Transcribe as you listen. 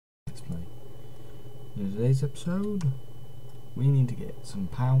In today's episode, we need to get some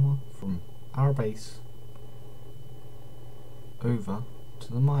power from our base over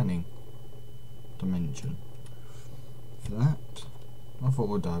to the mining dimension. For that, I thought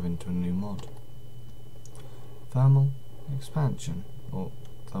we'd dive into a new mod. Thermal expansion, or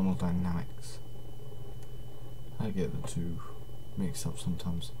thermodynamics. I get the two mixed up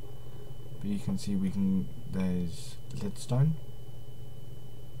sometimes. But you can see there's leadstone,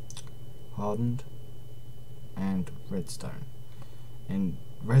 hardened, and redstone. And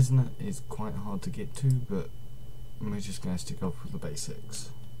resonant is quite hard to get to, but we're just going to stick off with the basics.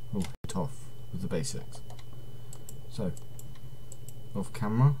 We'll hit off with the basics. So, off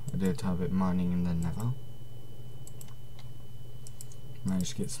camera, I did have it mining in the nether.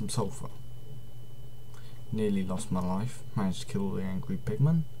 Managed to get some sulfur. Nearly lost my life. Managed to kill all the angry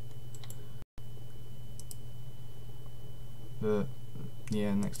pigmen. But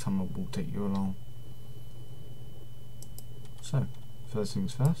yeah, next time I will take you along. So, first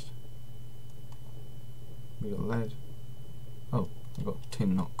things first. We got lead. Oh, we got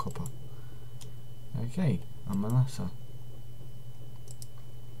tin, not copper. Okay, I'm Melissa.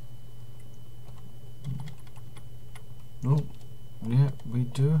 Oh, yeah, we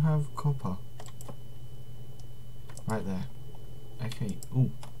do have copper. Right there. Okay,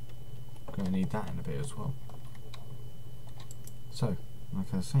 ooh. Gonna need that in a bit as well. So,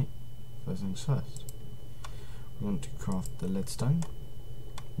 like I say, first things first. We want to craft the leadstone,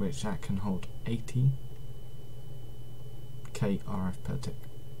 which that can hold 80 KRF per tick.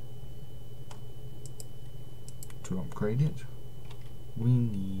 To upgrade it, we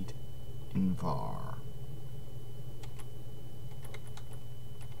need Invar.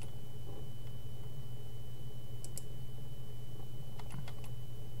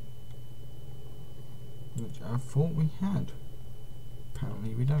 Which I thought we had.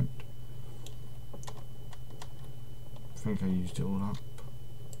 Apparently we don't. I think I used it all up.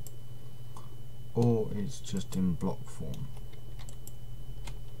 Or it's just in block form.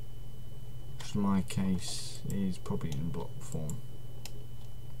 Which in my case is probably in block form.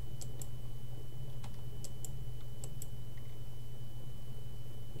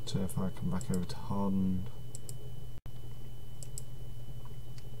 So if I come back over to hardened,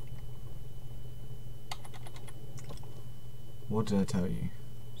 what did I tell you?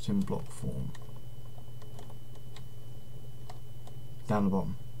 It's in block form. Down the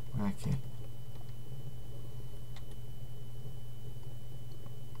bottom. Okay.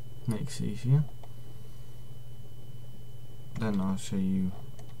 Makes it easier. Then I'll show you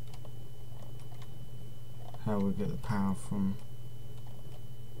how we get the power from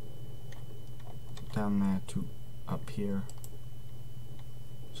down there to up here.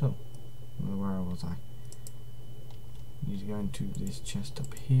 So, where was I? Need to go into this chest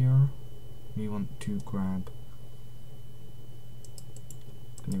up here. We want to grab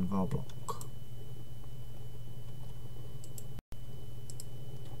an Invar block.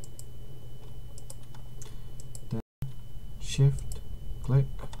 Then shift, click,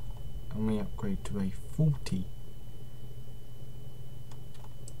 and we upgrade to a 40.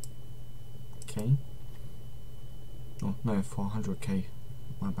 K. Oh no, 400k.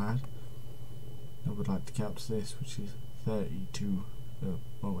 My bad. I would like to get up to this, which is 32.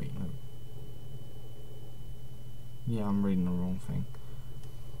 Oh wait, no. Yeah, I'm reading the wrong thing.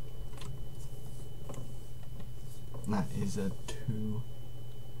 That is a 2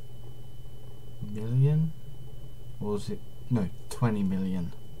 million? Or is it? No, 20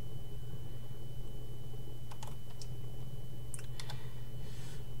 million.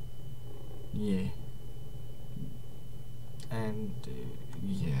 Yeah. And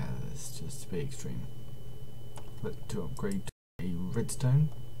yeah, that's just a bit extreme. But to upgrade to a redstone,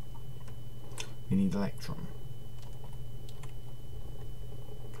 we need electrum.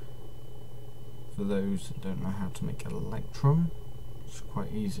 For those that don't know how to make electrum, it's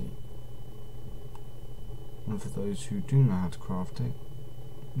quite easy. And for those who do know how to craft it,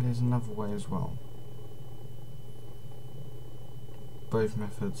 there's another way as well. Both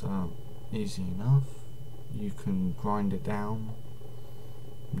methods are easy enough. You can grind it down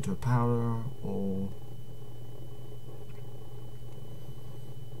into a powder, or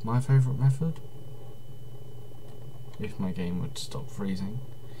my favourite method, if my game would stop freezing,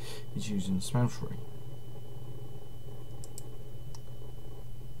 is using smeltery.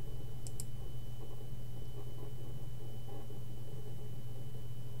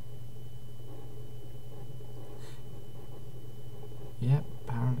 Yep,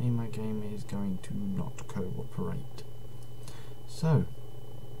 apparently my game is going to not cooperate. So,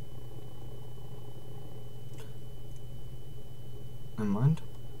 in mind,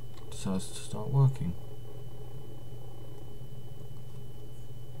 decides to start working.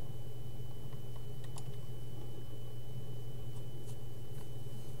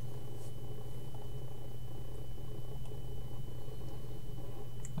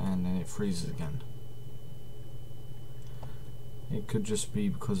 and then it freezes again. It could just be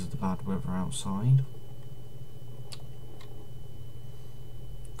because of the bad weather outside,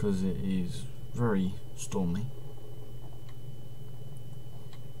 because it is very stormy.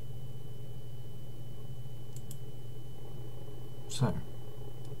 So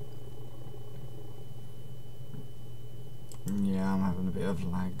yeah, I'm having a bit of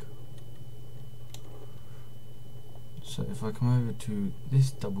lag. So if I come over to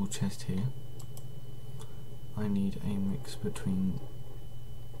this double chest here, I need a mix between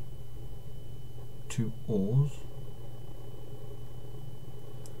 2 ores.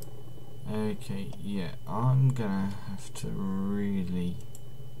 Okay, yeah, I'm gonna have to really...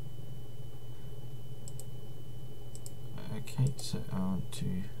 Okay, so I want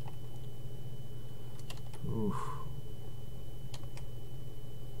to... Oof.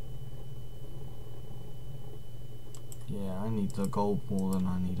 Yeah, I need the gold more than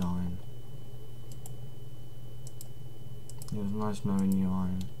I need iron. It was nice knowing you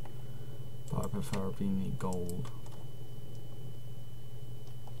iron, but I preferably need gold.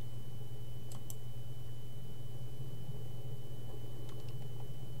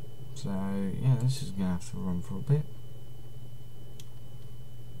 So yeah, this is gonna have to run for a bit.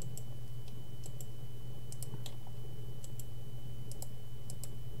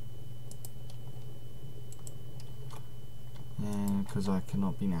 And because I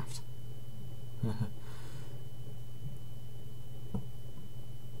cannot be naffed.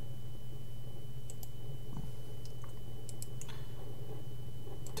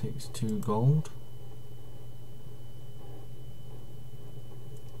 Takes 2 gold.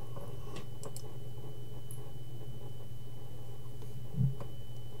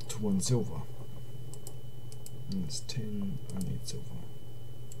 To 1 silver. And it's 10, I need silver.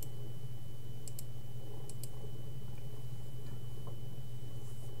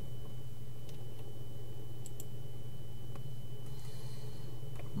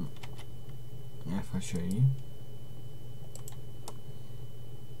 If I show you.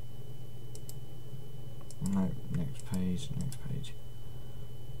 No, next page, next page.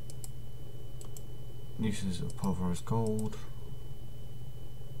 Uses of pulverized gold.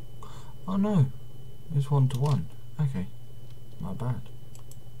 Oh no, it's 1-to-1. Okay, my bad.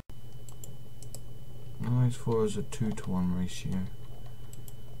 I always thought it was a 2-to-1 ratio.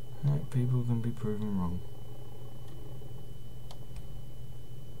 People can be proven wrong.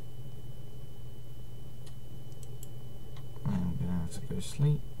 I'm gonna have to go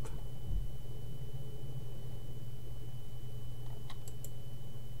sleep.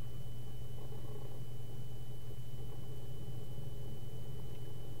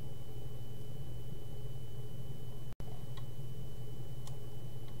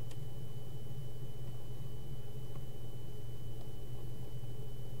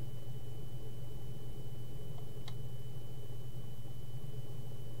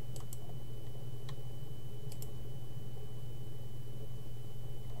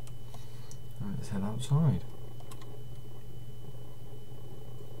 Let's head outside.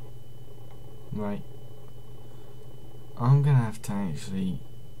 Right. I'm gonna have to actually...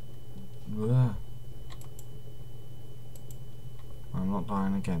 I'm not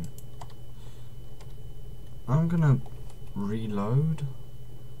dying again. I'm gonna reload.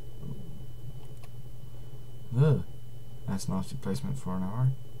 That's a nasty placement for an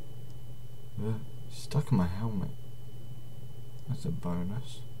arrow. Stuck in my helmet. That's a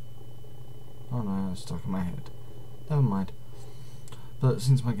bonus. Oh no, that's stuck in my head. Never mind. But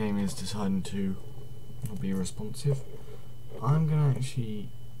since my game is deciding to not be responsive, I'm gonna actually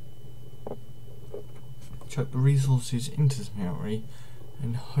chuck the resources into the smeltery,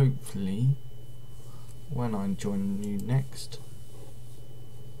 and hopefully when I join you next,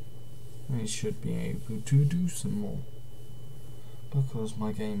 I should be able to do some more, because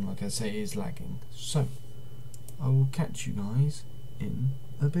my game, like I say, is lagging. So I will catch you guys in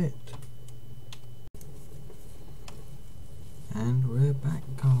a bit. And we're back,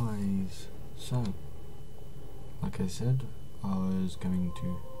 guys. So, like I said, I was going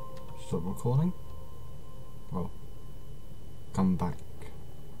to stop recording. Well, come back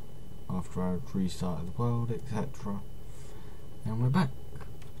after I'd restarted the world, etc. And we're back.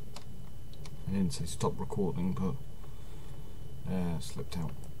 I didn't say stop recording, but slipped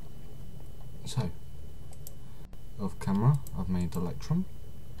out. So, off camera, I've made Electrum.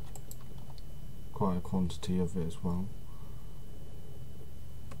 Quite a quantity of it as well.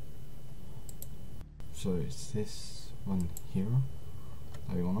 So it's this one here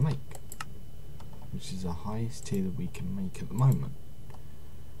that we want to make, which is the highest tier that we can make at the moment.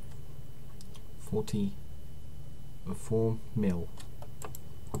 4 mil.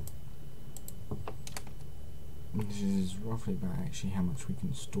 This is roughly about actually how much we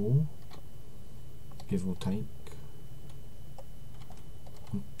can store, give or take.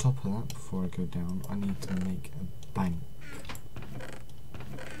 On top of that, before I go down, I need to make a bank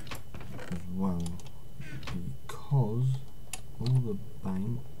as well, because all the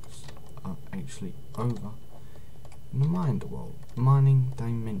banks are actually over in the mining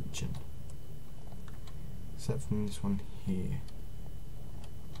dimension, except from this one here.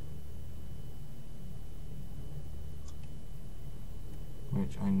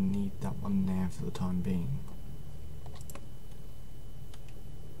 Which I need that one there for the time being.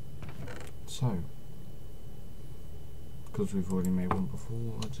 So, because we've already made one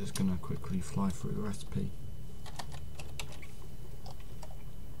before, I'm just going to quickly fly through the recipe.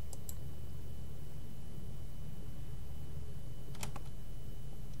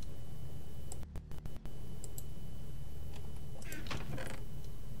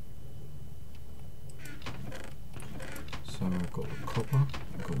 So I've got the copper,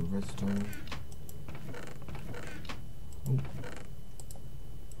 I've got the redstone. Oh.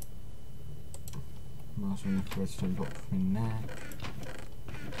 Nice enough redstone block from in there.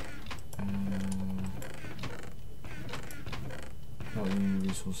 The only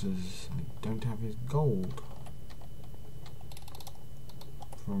resources I don't have is gold.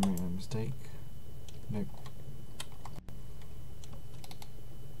 Before I make that mistake. Nope.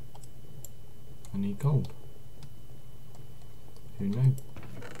 I need gold. Who knew?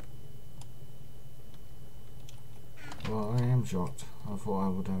 Well, I am shocked. I thought I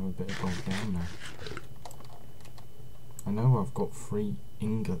would have a bit of gold down there. I know I've got 3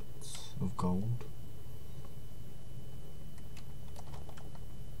 ingots of gold.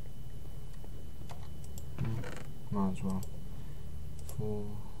 Might as well. 4,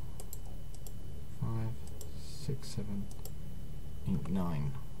 5, 6, 7, 8,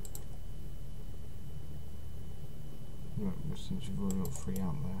 9. No, since you've already got 3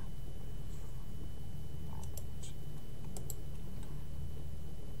 out there.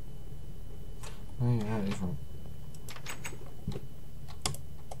 Oh yeah, that is right.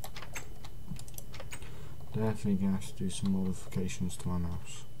 Definitely gonna have to do some modifications to my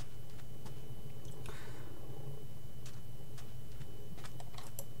mouse.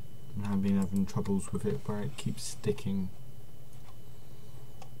 I've been having troubles with it where it keeps sticking.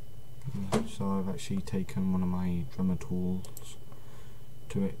 So I've actually taken one of my drummer tools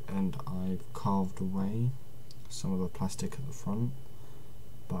to it and I've carved away some of the plastic at the front,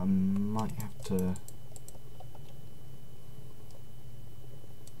 but I might have to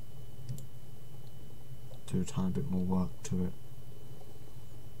do a tiny bit more work to it.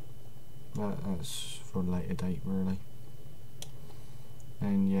 But that's for a later date really.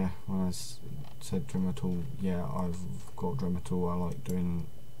 And yeah, when I said drummer tool, yeah, I've got a drummer tool. I like doing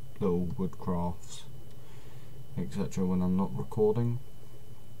little wood crafts, etc. when I'm not recording.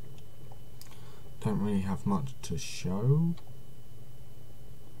 Don't really have much to show,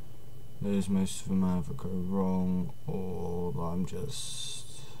 as most of them either go wrong or I'm just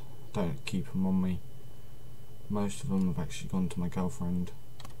don't keep them on me. Most of them have actually gone to my girlfriend.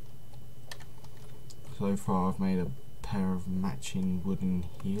 So far I've made a pair of matching wooden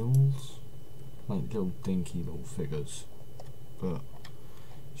heels, like little dinky little figures, but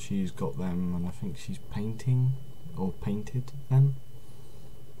she's got them and I think she's painting or painted them.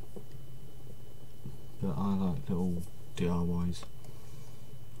 But I like little DIYs.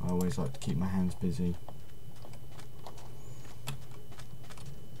 I always like to keep my hands busy.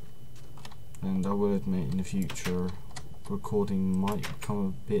 And I will admit in the future recording might become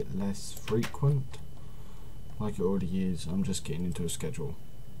a bit less frequent, like it already is. I'm just getting into a schedule.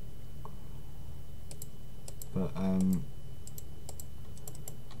 But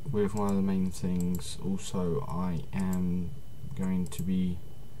with one of the main things also, I am going to be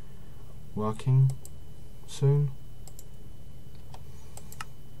working soon,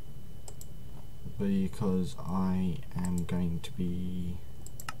 because I am going to be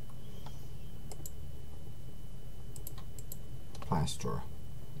a plasterer.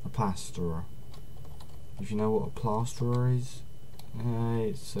 If you know what a plasterer is,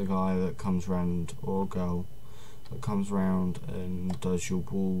 it's a guy that comes round, or a girl that comes round and does your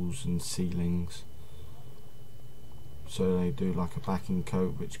walls and ceilings. So they do like a backing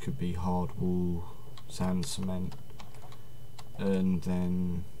coat, which could be hard wool, sand, cement, and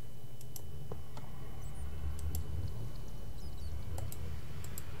then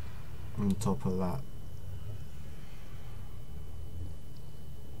on top of that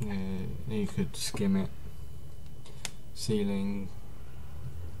you could skim it, ceiling,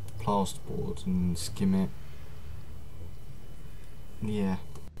 plasterboard, and skim it. Yeah,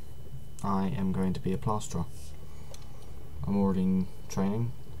 I am going to be a plasterer. I'm already in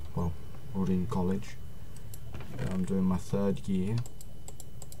training, well, already in college. I'm doing my 3rd year,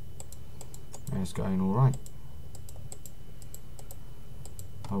 and it's going alright.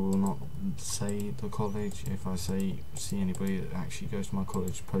 I will not say the college. If I see anybody that actually goes to my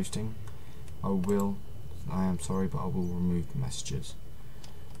college posting, I am sorry, but I will remove the messages,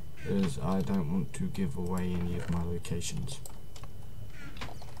 as I don't want to give away any of my locations.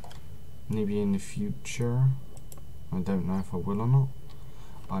 Maybe in the future, I don't know if I will or not,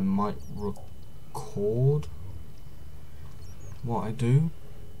 I might record what I do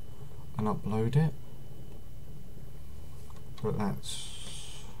and upload it, but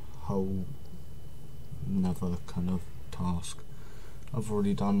that's whole another kind of task. I've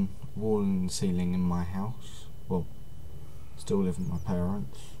already done wall and ceiling in my house. Well, still live with my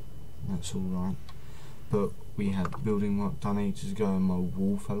parents, that's alright, but we had building work done ages ago and my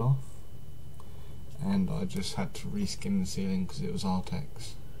wall fell off, and I just had to reskin the ceiling because it was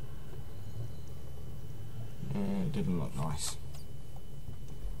Artex. It didn't look nice.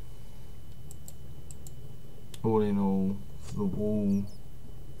 All in all, for the wall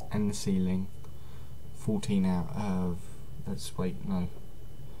and the ceiling, 14 out of, let's wait, no,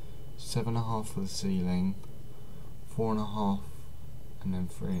 7.5 for the ceiling, 4.5, and then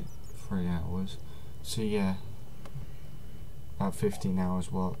 3 hours. So yeah, about 15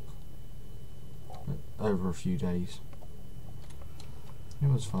 hours work over a few days. It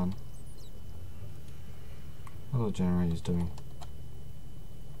was fun. What are the generators doing?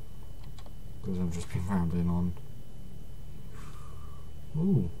 Because I've just been rambling on.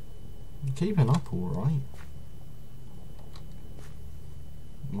 Ooh, keeping up alright.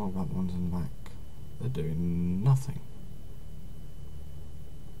 What about the ones in the back? They're doing nothing.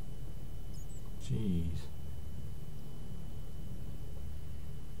 Jeez.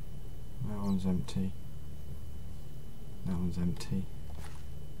 That one's empty. That one's empty.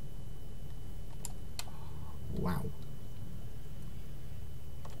 Wow.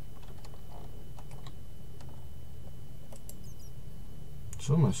 It's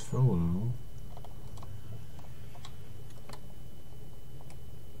almost full now.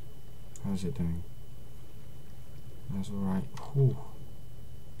 How's it doing? That's alright. Whew.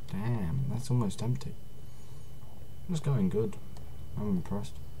 Damn, that's almost empty. It's going good. I'm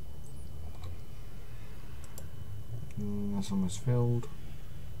impressed. That's almost filled.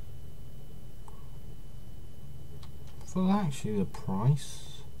 For actually the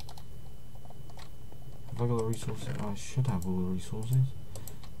price, have I got the resources? I should have all the resources.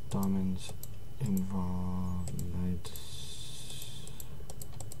 Diamonds, invar, lead,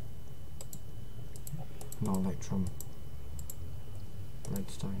 no, electrum,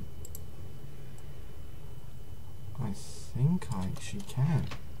 redstone. I think I actually can.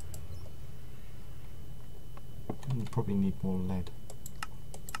 You probably need more lead.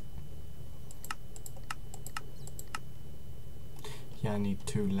 Yeah, I need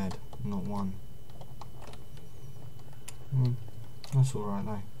 2 lead, not 1. That's alright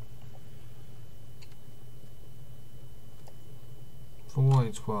though. For what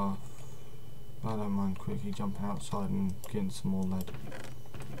it's worth, I don't mind quickly jumping outside and getting some more lead.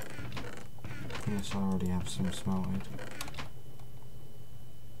 Unless I already have some smelted.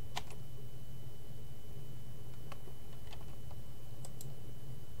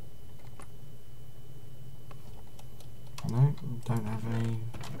 No, don't have any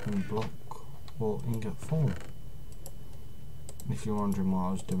in block or ingot form. If you're wondering what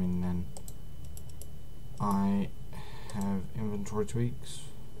I was doing then, I have inventory tweaks,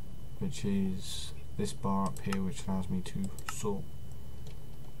 which is this bar up here, which allows me to sort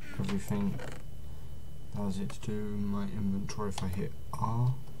everything as it's do in my inventory. If I hit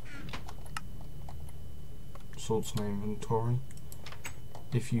R, sorts my inventory.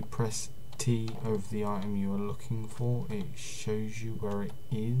 If you press T over the item you are looking for, it shows you where it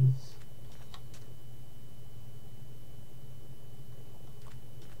is.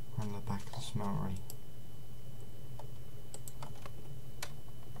 On the back of the smeltery.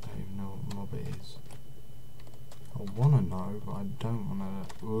 Don't even know what mob it is. I wanna know, but I don't wanna.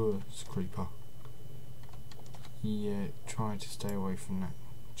 Ugh, it's a creeper. Yeah, try to stay away from that.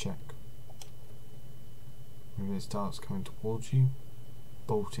 Check. If it starts coming towards you,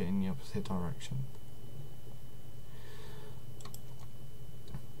 bolt it in the opposite direction.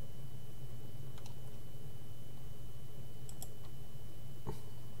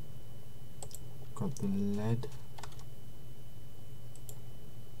 Got the lead.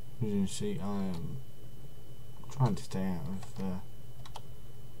 As you can see, I am trying to stay out of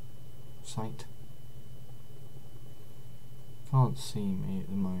sight. Can't see me at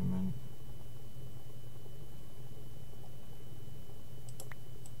the moment.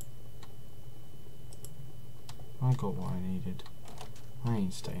 I got what I needed. I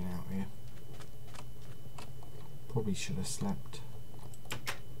ain't staying out here. Probably should have slept.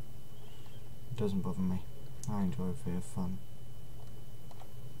 It doesn't bother me. I enjoy a bit of fun.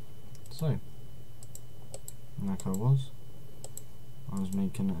 So, like I was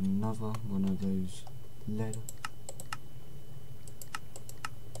making another one of those lead.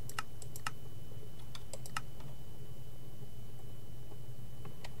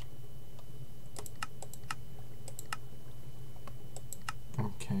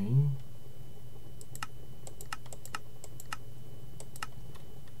 Okay.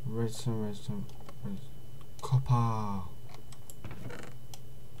 Redstone. Copper.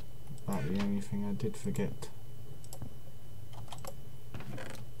 About the only thing I did forget.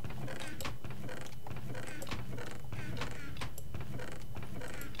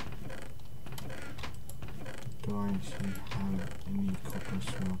 Do I actually have any copper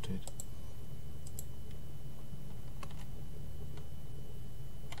smelted?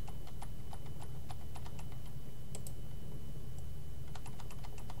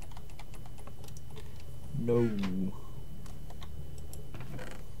 No.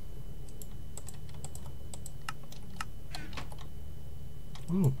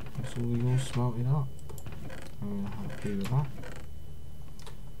 Oh, that's all yours smelted up. I'm happy with that.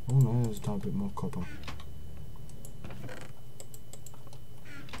 Oh no, there's a bit more copper.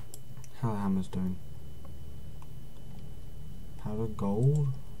 How the hammer's doing? Powder gold?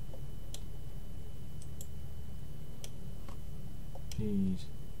 Jeez.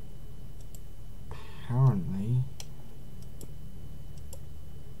 Apparently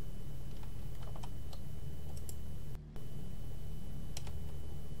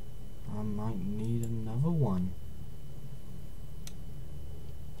I might need another one.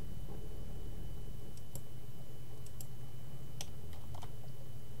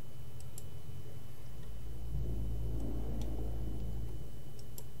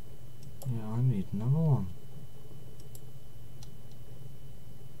 Yeah, I need another one.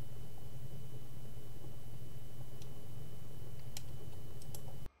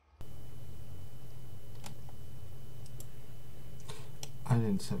 I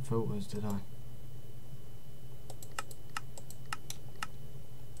didn't set filters, did I?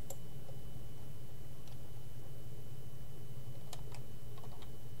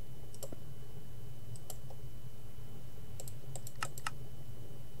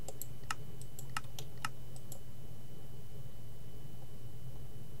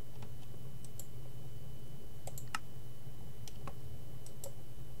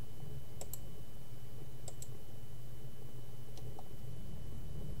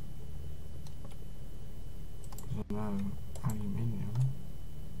 No, aluminium.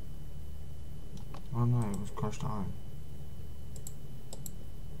 Oh no, it was crushed iron.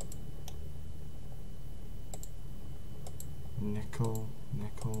 Nickel.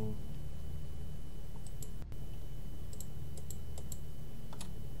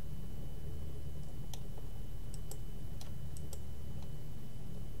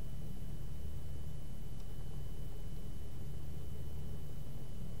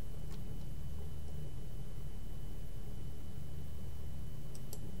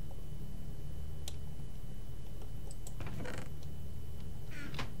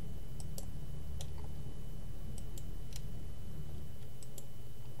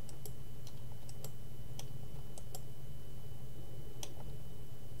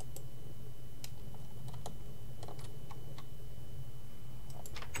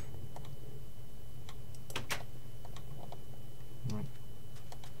 Right.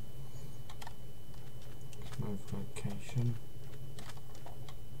 Let's move location.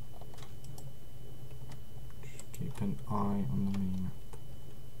 Just keep an eye on the mini-map.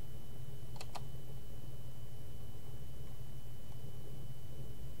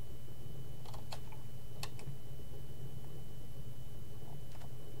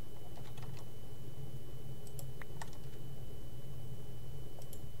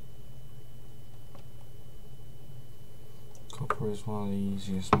 Copper is one of the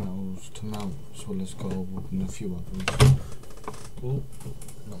easiest metals to melt, as well as gold and a few others. Oh,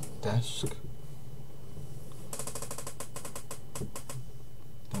 not desk.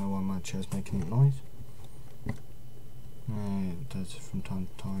 Don't know why my chair's making that noise. It does from time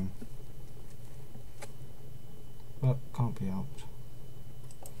to time, but can't be helped.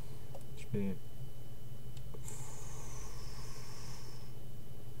 Just be it.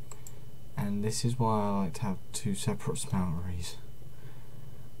 And this is why I like to have two separate smelteries,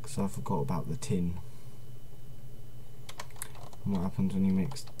 because I forgot about the tin. And what happens when you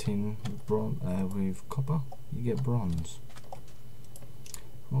mix tin with, with copper? You get bronze.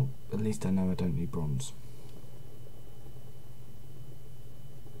 Well, at least I know I don't need bronze.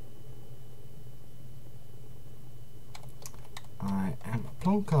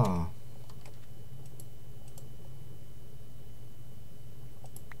 Plonker.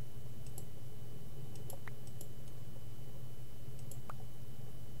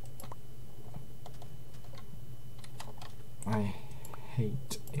 I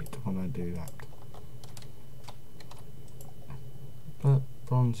hate it when I do that. But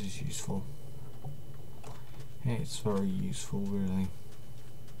bronze is useful. It's very useful, really.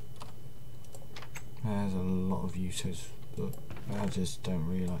 It has a lot of uses, but I just don't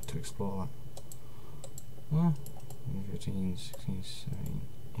really like to explore that. 15, 16, 17,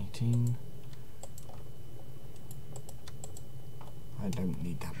 18. I don't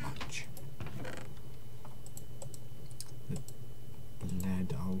need that much. The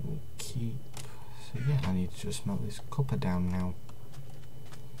lead I will keep. So yeah, I need to just melt this copper down now.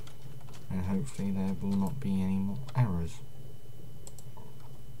 And hopefully there will not be any more errors.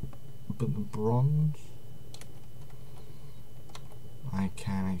 But the bronze, I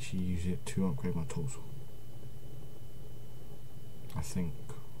can actually use it to upgrade my tools. I think.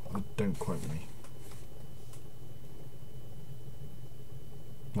 Don't quote me.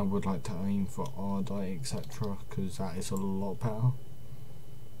 I would like to aim for Ardite, etc., because that is a lot better.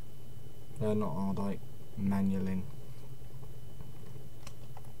 Not Ardite, Manulin.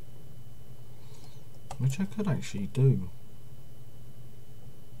 Which I could actually do.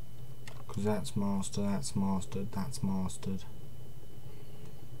 Because that's mastered, that's mastered, that's mastered.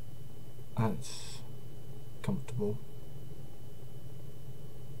 That's comfortable.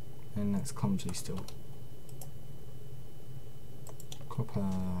 And that's clumsy still. Copper.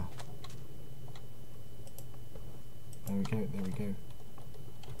 There we go, there we go.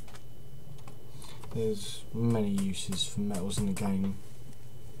 There's many uses for metals in the game.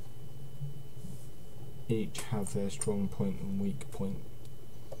 Each have their strong point and weak point.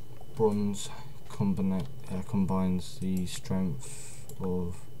 Bronze combines the strength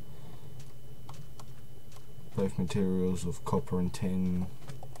of both materials of copper and tin.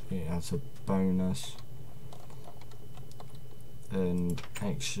 It has a bonus, and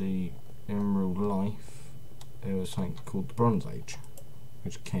actually in real life there was something called the Bronze Age,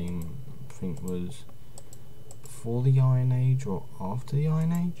 which came, I think, was before the Iron Age or after the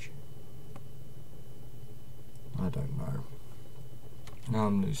Iron Age. I don't know. Now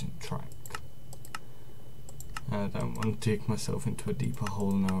I'm losing track. I don't want to dig myself into a deeper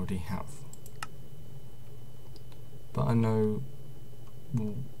hole than I already have. But I know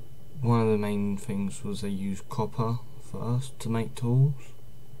one of the main things was they used copper first to make tools.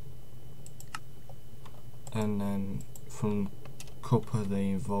 And then from copper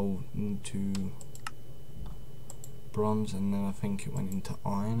they evolved into bronze, and then I think it went into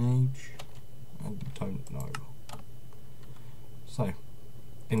Iron Age. I don't know. So,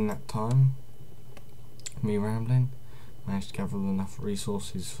 in that time, me rambling, managed to gather enough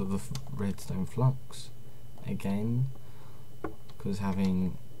resources for the redstone flux again, because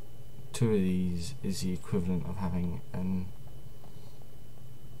having 2 of these is the equivalent of having an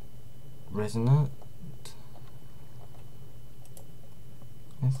resonate,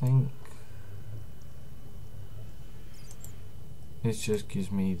 I think. It just gives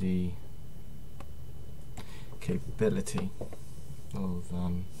me the capability of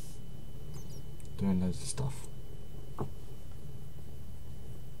doing loads of stuff.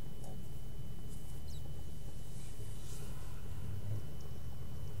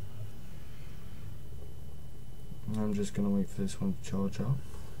 I'm just going to wait for this one to charge up.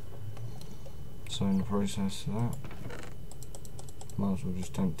 So in the process of that, might as well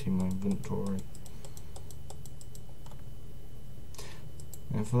just empty my inventory.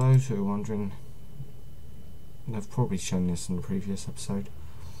 And for those who are wondering, I've probably shown this in the previous episode,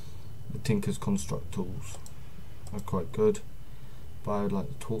 the Tinker's Construct tools are quite good, but I like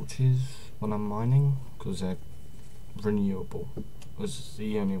the torches when I'm mining because they're renewable. That's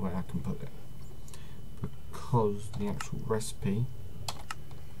the only way I can put it. Because the actual recipe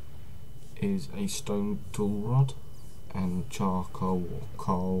is a stone tool rod and charcoal or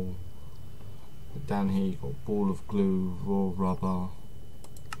coal. Down here you got ball of glue, raw rubber,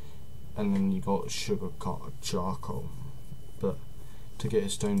 and then you got sugar charcoal. But to get a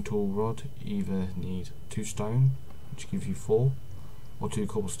stone tool rod, you either need 2 stone, which gives you 4, or 2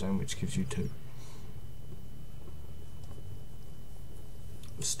 cobblestone, which gives you 2.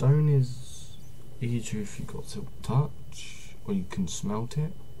 Stone is easier if you got silk touch, or you can smelt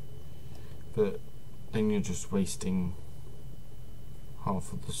it, but then you're just wasting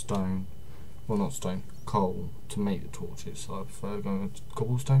half of the stone, well not stone, coal, to make the torches. So I prefer going with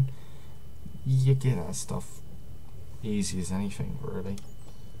cobblestone. You get that stuff easy as anything, really.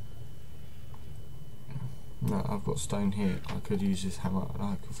 No, I've got stone here. I could use this hammer, and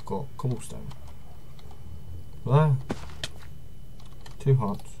I've got cobblestone. There. 2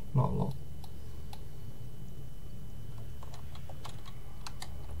 hearts, not a lot.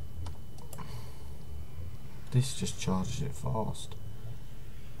 This just charges it fast.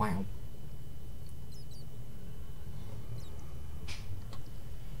 Wow.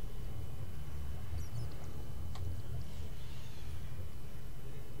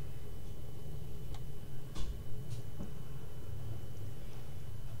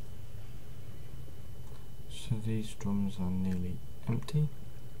 So these drums are nearly empty.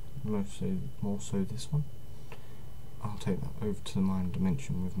 More so this one. I'll take that over to the mine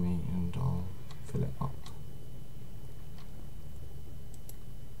dimension with me and I'll fill it up.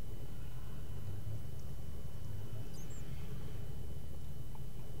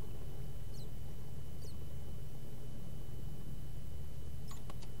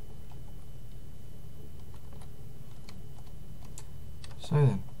 So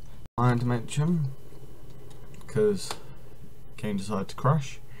then, mine dimension, because game decided to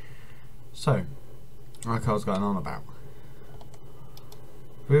crash. So, like I was going on about,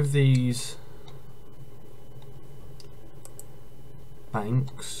 with these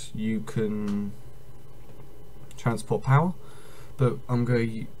banks you can transport power, but I'm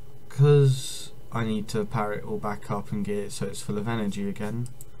going, because I need to power it all back up and get it so it's full of energy again,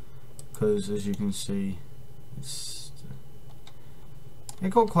 because as you can see it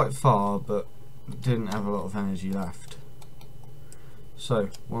got quite far but didn't have a lot of energy left. So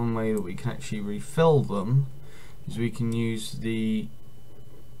one way that we can actually refill them is we can use the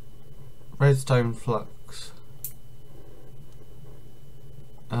redstone flux.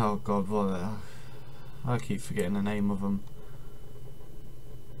 Oh god, what I keep forgetting the name of them.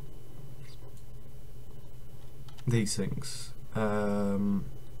 These things.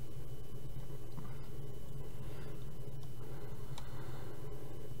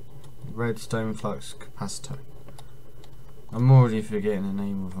 Redstone flux capacitor. I'm already forgetting the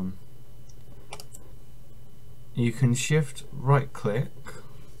name of them. You can shift right click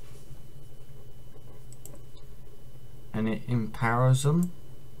and it empowers them.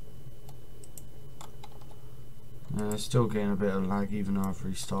 Still getting a bit of lag even though I've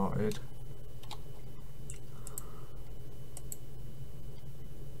restarted.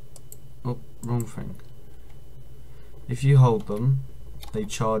 Oh, wrong thing. If you hold them, they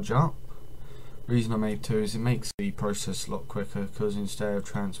charge up. Reason I made 2 is it makes the process a lot quicker, because instead of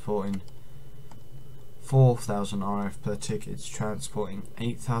transporting 4,000 RF per tick, it's transporting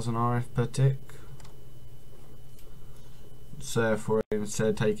 8,000 RF per tick. So therefore, instead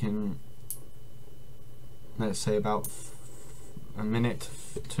of taking, let's say, about a minute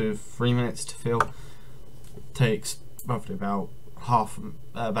to 3 minutes to fill, it takes roughly about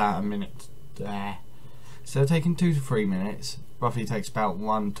a minute. Instead of taking 2 to 3 minutes, roughly takes about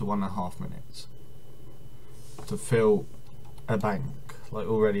 1 to 1.5 minutes to fill a bank. Like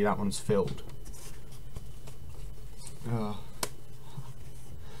already that one's filled. I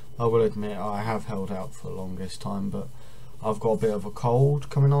will admit I have held out for the longest time, but I've got a bit of a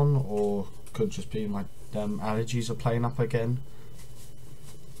cold coming on, or could just be my allergies are playing up again.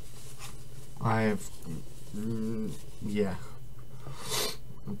 I've yeah,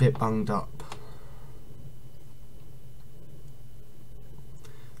 a bit bunged up.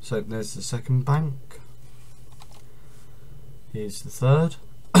 So there's the second bank. Here's the third.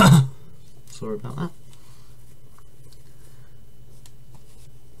 Sorry about that.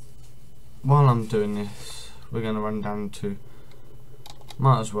 While I'm doing this, we're going to run down to,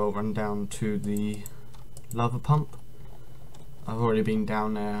 might as well run down to the lava pump. I've already been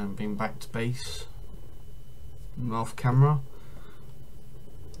down there and been back to base off camera.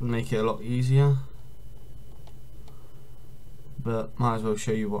 Make it a lot easier. But might as well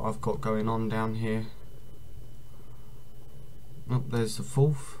show you what I've got going on down here. Oh, there's the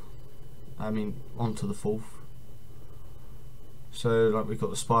fourth. Onto the fourth. So like we've got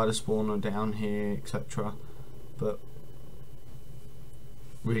the spider spawner down here, etc. But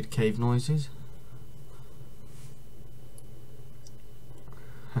weird cave noises.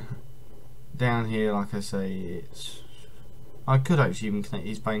 Down here, like I say, I could actually even connect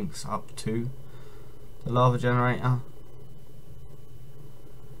these banks up to the lava generator.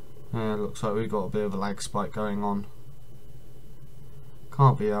 Looks like we've got a bit of a lag spike going on.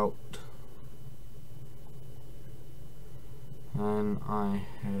 Can't be helped. And I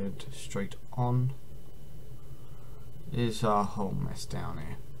head straight on. It's a whole mess down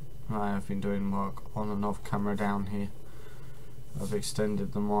here. I have been doing work on and off camera down here. I've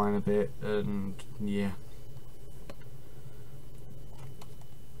extended the mine a bit, and yeah,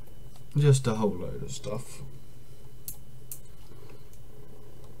 just a whole load of stuff.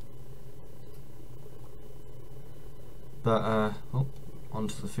 But oh,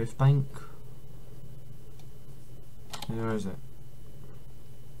 onto the 5th bank. Where is it?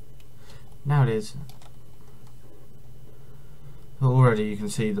 Now it is. Already you can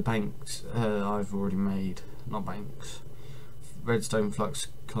see the banks I've already made. Not banks. Redstone flux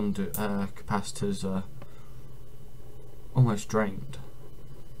conduit capacitors are almost drained.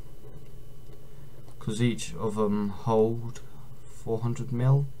 Because each of them hold 400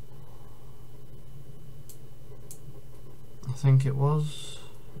 mil. I think it was.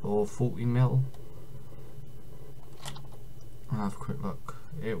 Or 40 mil. I'll have a quick look.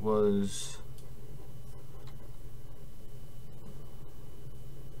 It was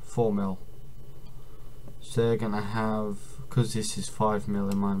 4 mil. So they're gonna have, because this is 5 mil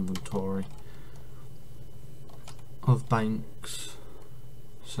in my inventory of banks,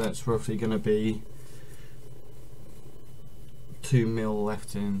 so that's roughly gonna be 2 mil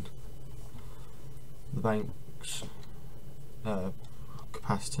left in the banks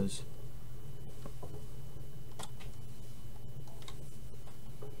capacitors.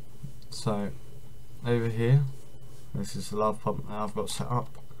 So over here, this is the lava pump that I've got set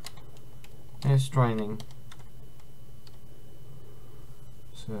up. It's draining,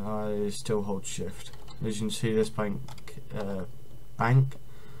 so I still hold shift. As you can see, this bank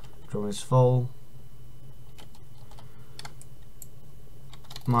drum is full.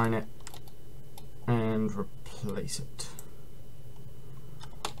 Mine it and replace it.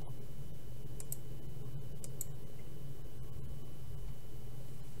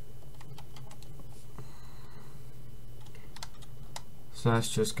 So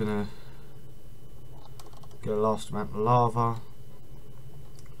that's just gonna get a last amount of lava.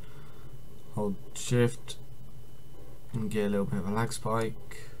 Hold shift and get a little bit of a lag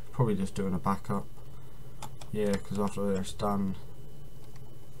spike. Probably just doing a backup. Yeah, because after it's done,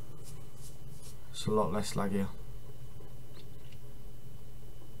 it's a lot less laggier.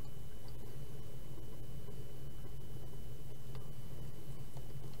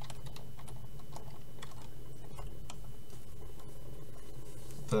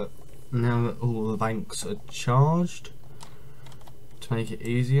 But now that all the banks are charged, to make it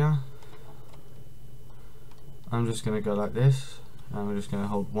easier, I'm just going to go like this, and we're just going to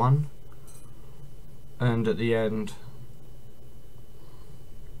hold 1, and at the end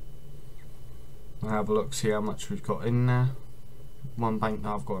I'll have a look, see how much we've got in there. 1 bank that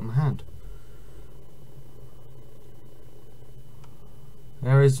I've got in my hand.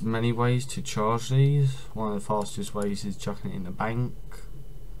 There is many ways to charge these. One of the fastest ways is chucking it in the bank.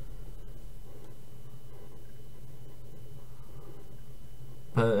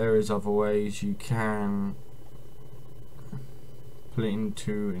 But there is other ways. You can put it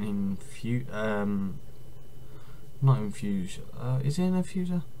into an not infuse. Is it an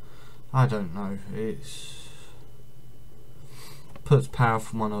infuser? I don't know. It's puts power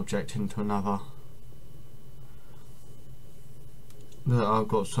from one object into another. But I've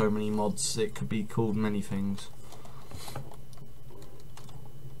got so many mods, it could be called many things.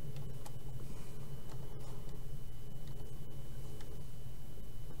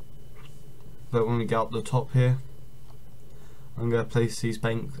 But when we get up the top here, I'm going to place these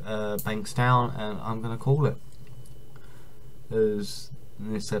banks down, and I'm going to call it. As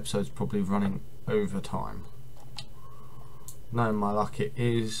this episode's probably running over time. Knowing my luck, it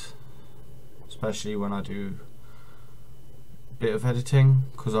is, especially when I do a bit of editing,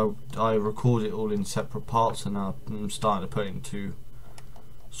 because I record it all in separate parts, and I'm starting to put it into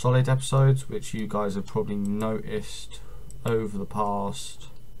solid episodes, which you guys have probably noticed over the past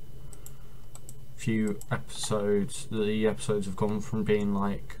few episodes. The episodes have gone from being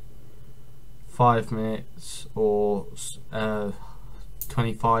like 5 minutes or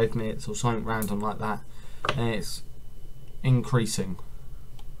 25 minutes or something random like that, and it's increasing.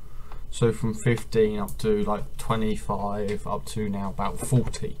 So from 15 up to like 25 up to now about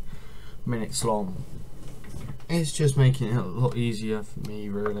 40 minutes long. It's just making it a lot easier for me,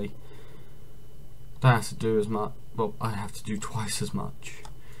 really. Don't have to do as much, well, I have to do twice as much,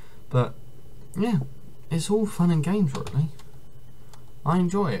 but yeah, it's all fun and games, really. I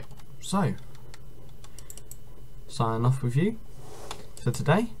enjoy it. So, signing off with you for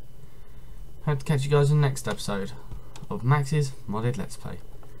today. Hope to catch you guys in the next episode of Max's Modded Let's Play.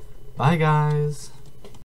 Bye guys!